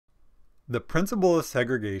The principle of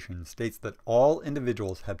segregation states that all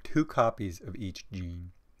individuals have two copies of each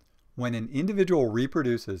gene. When an individual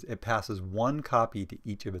reproduces, it passes one copy to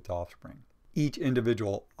each of its offspring. Each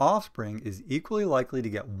individual offspring is equally likely to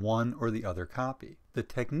get one or the other copy. The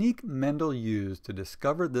technique Mendel used to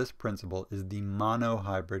discover this principle is the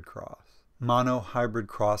monohybrid cross. Monohybrid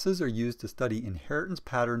crosses are used to study inheritance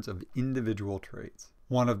patterns of individual traits.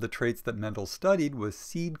 One of the traits that Mendel studied was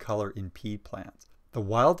seed color in pea plants. The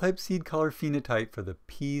wild-type seed color phenotype for the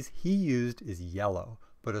peas he used is yellow,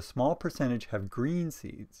 but a small percentage have green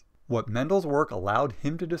seeds. What Mendel's work allowed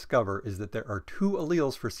him to discover is that there are two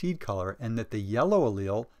alleles for seed color and that the yellow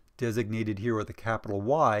allele, designated here with a capital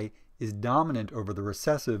Y, is dominant over the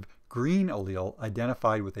recessive green allele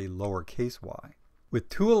identified with a lowercase y. With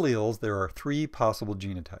two alleles, there are three possible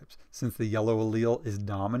genotypes. Since the yellow allele is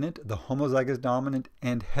dominant, the homozygous dominant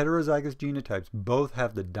and heterozygous genotypes both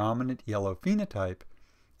have the dominant yellow phenotype,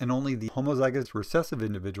 and only the homozygous recessive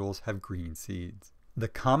individuals have green seeds. The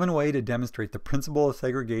common way to demonstrate the principle of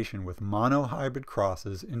segregation with monohybrid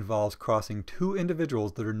crosses involves crossing two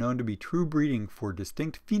individuals that are known to be true breeding for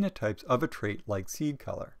distinct phenotypes of a trait like seed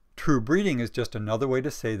color. True breeding is just another way to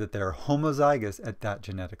say that they are homozygous at that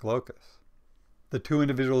genetic locus. The two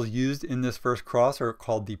individuals used in this first cross are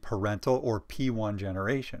called the parental or P1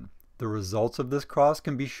 generation. The results of this cross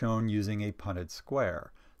can be shown using a Punnett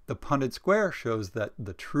square. The Punnett square shows that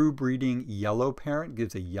the true breeding yellow parent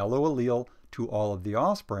gives a yellow allele to all of the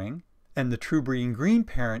offspring, and the true breeding green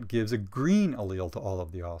parent gives a green allele to all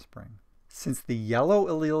of the offspring. Since the yellow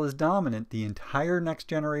allele is dominant, the entire next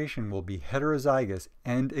generation will be heterozygous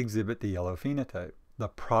and exhibit the yellow phenotype. The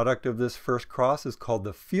product of this first cross is called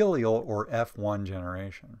the filial or F1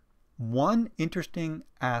 generation. One interesting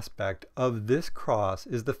aspect of this cross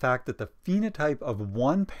is the fact that the phenotype of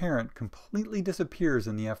one parent completely disappears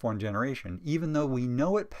in the F1 generation, even though we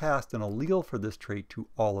know it passed an allele for this trait to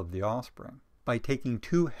all of the offspring. By taking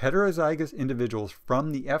two heterozygous individuals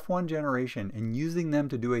from the F1 generation and using them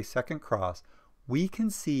to do a second cross, we can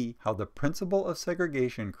see how the principle of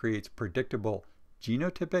segregation creates predictable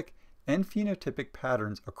genotypic and phenotypic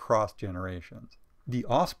patterns across generations. The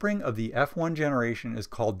offspring of the F1 generation is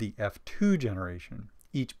called the F2 generation.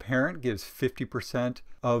 Each parent gives 50%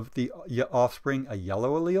 of the offspring a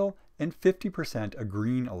yellow allele and 50% a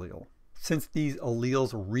green allele. Since these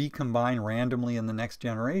alleles recombine randomly in the next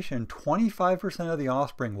generation, 25% of the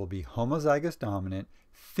offspring will be homozygous dominant,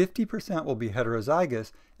 50% will be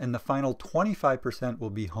heterozygous, and the final 25% will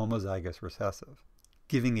be homozygous recessive,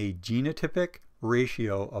 giving a genotypic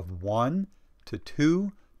ratio of 1 to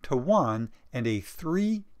 2 to 1 and a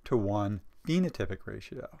 3 to 1 phenotypic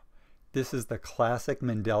ratio. This is the classic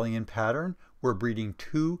Mendelian pattern where breeding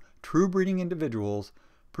two true breeding individuals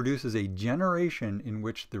produces a generation in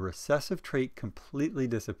which the recessive trait completely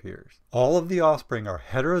disappears. All of the offspring are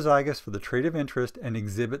heterozygous for the trait of interest and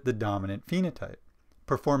exhibit the dominant phenotype.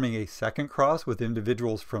 Performing a second cross with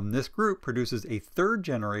individuals from this group produces a third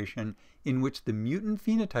generation in which the mutant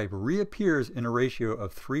phenotype reappears in a ratio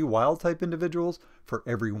of 3 wild-type individuals for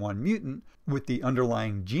every 1 mutant, with the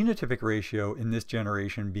underlying genotypic ratio in this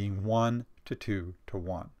generation being 1 to 2 to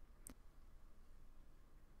 1.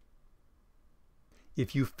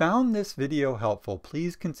 If you found this video helpful,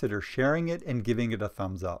 please consider sharing it and giving it a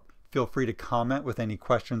thumbs up. Feel free to comment with any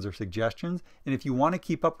questions or suggestions, and if you want to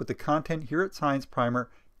keep up with the content here at Science Primer,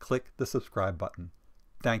 click the subscribe button.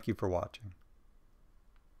 Thank you for watching.